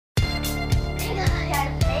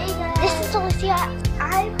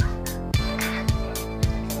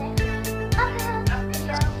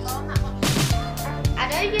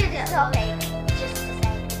topic, just to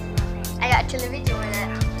say. Are you actually videoing it?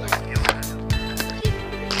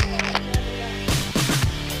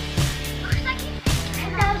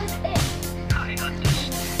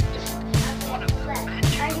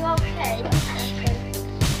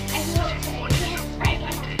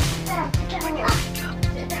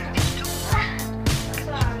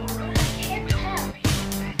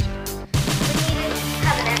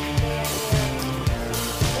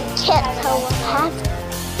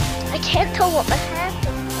 I can't tell what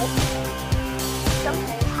happened.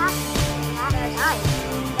 Something happened last night.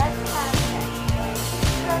 Let's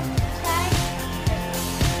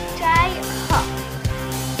try hop.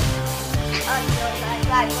 On your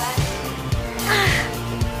side, right?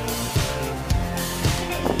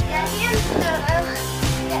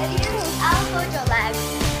 I'll hold your leg.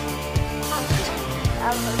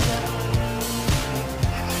 I'll hold your leg.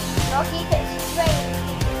 No, keep it straight.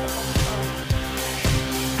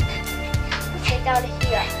 Down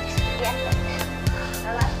here. Yeah.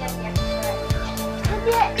 Now let's get the X-ray. And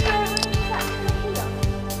the X-ray is actually here.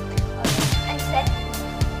 And set.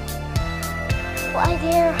 Why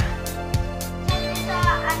there? Check this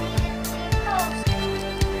out. I need it to be close.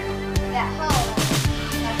 Get home.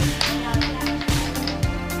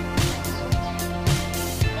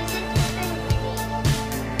 This is the thing we need.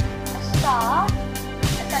 A star.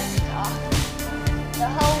 A star. The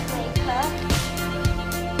hole maker.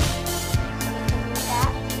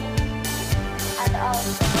 And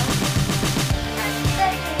also,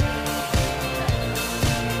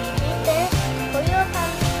 need this for your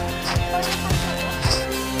family.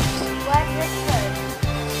 Where's this first?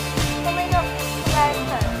 Coming up to where it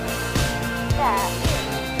first. There.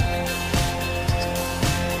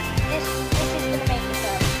 This is gonna make it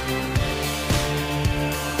good.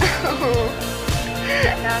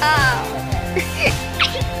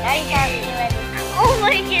 Now you can't do anything. Oh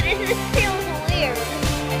my goodness, this feels weird.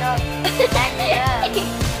 I know.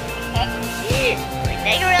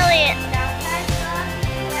 Like really.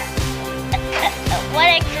 What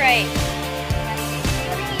X-ray?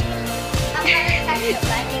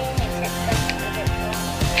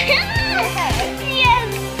 Yes.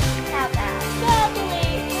 How bad? Probably.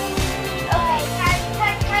 Okay,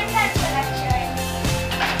 time for X-ray.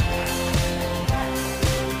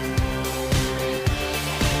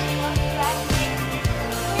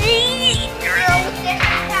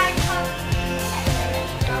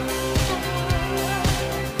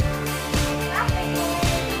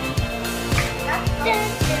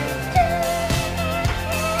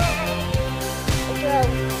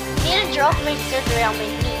 Drop my scissors on my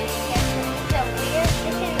knees.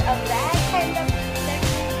 This is a bad kind of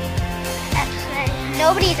X-ray.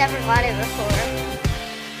 Nobody's ever got it before.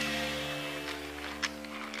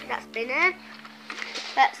 That's been it.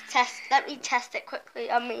 Let me test it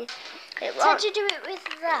quickly on me. So did you do it with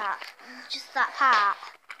that? Just that part?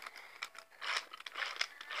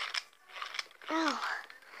 Oh.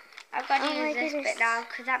 I've got to use this bit now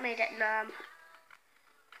because that made it numb.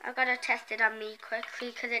 I've got to test it on me quickly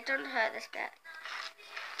because it doesn't hurt this bit.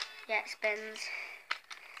 Yeah, it spins.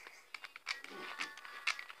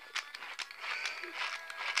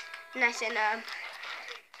 Nice and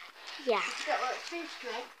yeah. Got lots of food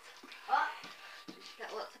strength. What?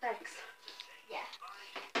 Got lots of eggs. Yeah.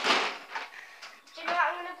 Do you know what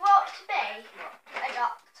I'm going to grow up to be? A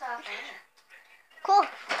doctor. Cool.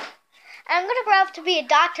 I'm going to grow up to be a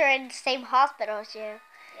doctor in the same hospital as you.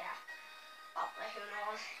 Yeah. Hopefully, who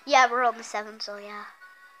knows? Yeah, we're on the 7th, so yeah.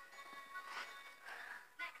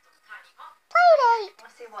 Playdate!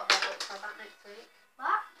 Let's see what they look for that next week.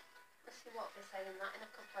 What? Let's see what they're saying that in a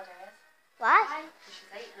couple of days. What?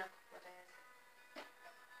 She's 8 in a couple of days.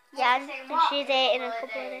 Yeah, she's 8 in a couple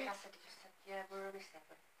of days. I said, you said, yeah, we're only 7.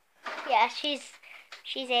 Yeah, she's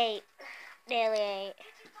 8. Nearly 8.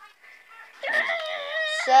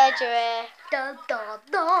 Surgery. Dun, dun,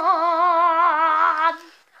 dun.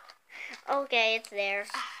 Okay, it's there.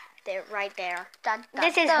 They're right there. Dun, dun,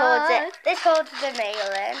 this holds it. This holds the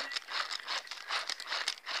nail in.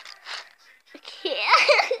 Yeah.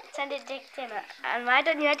 Send it dick in it. And why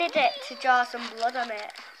don't you edit it to draw some blood on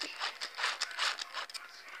it?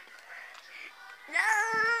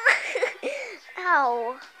 No.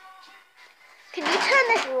 Ow. Can you turn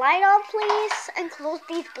this light on, please? And close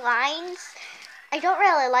these blinds? I don't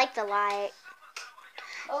really like the light.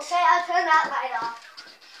 Okay, I'll turn that light off.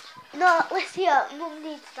 No, let's see. Mum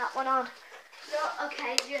needs that one on. No,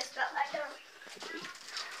 okay, just that light on.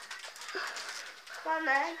 Come on,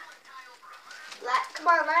 man. Come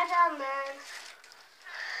on, lie down, man.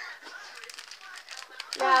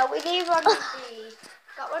 Now we need one of the beads.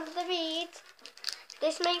 Got one of the beads.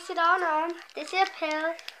 This makes it on. This is a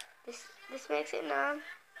pill. This makes it numb.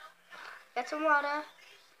 Get some water.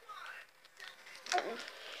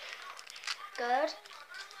 Good.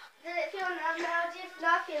 Does it feel numb now? Do you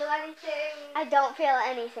not feel anything? I don't feel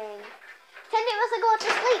anything. Then it was a go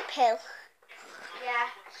to sleep pill. Yeah,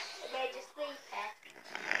 it made you sleepy.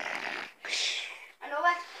 I know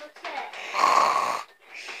where to put it.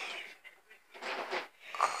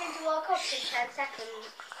 Can you walk up in 10 seconds?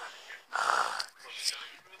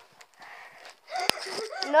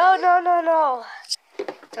 No.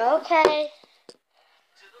 It's okay.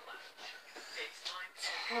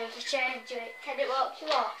 Time to change it. Can it walk you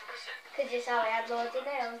up? Because you saw I had loads of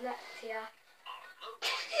nails next to you.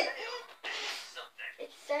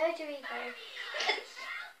 It's surgery though.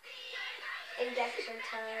 Injection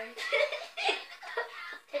time.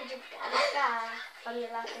 Can you get a scar from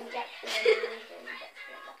your last injection and you need an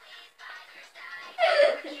injection?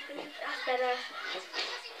 That's better.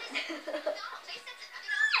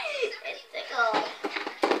 It's tickled.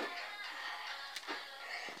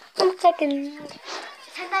 1 second.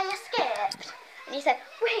 And I escaped. And you said,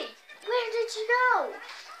 wait, where did you go?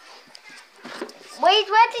 Wait,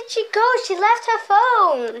 where did she go? She left her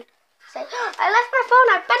phone. Say, I left my phone.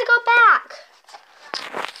 I better go back.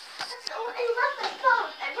 Oh, I left my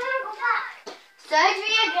phone. I better go back.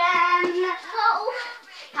 Surgery again. No.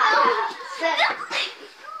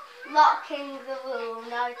 Locking the room.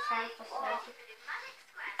 Now it's time for surgery.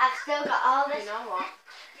 I've still got all this. You know what?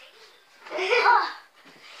 Oh,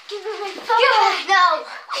 give me my phone. No.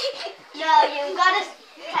 No, you've got to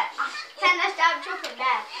send us down jumping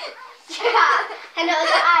there. And it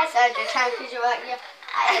was an eye surgery time because you weren't your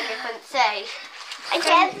eye and you couldn't see. I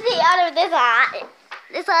can't see out of this eye.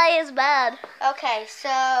 This eye is bad. Okay,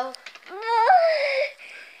 so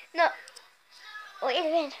No. What are you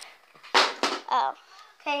doing? Oh.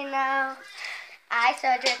 okay now eye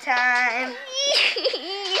surgery time.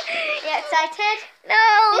 You excited?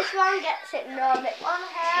 No. This one gets it numb. It won't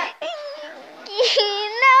hurt.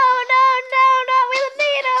 No, not with a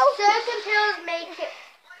needle. Certain pills make it.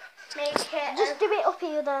 Just do it up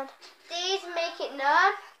here then. These make it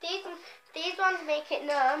numb. These ones make it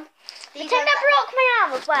numb. These Pretend I broke my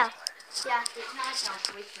arm as well. Yeah. It's nice now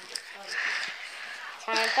so we can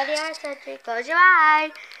Time for the eye surgery. Close your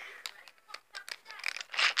eye.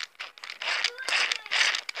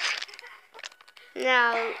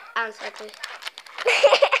 Now, arm surgery.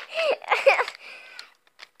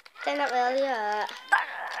 They're not really hurt.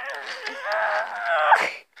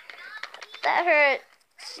 That hurt.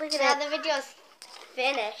 Look at now the video's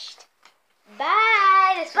finished.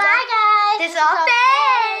 Bye. Bye, guys. This is all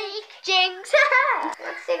fake. Jinx.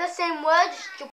 Let's say the same words.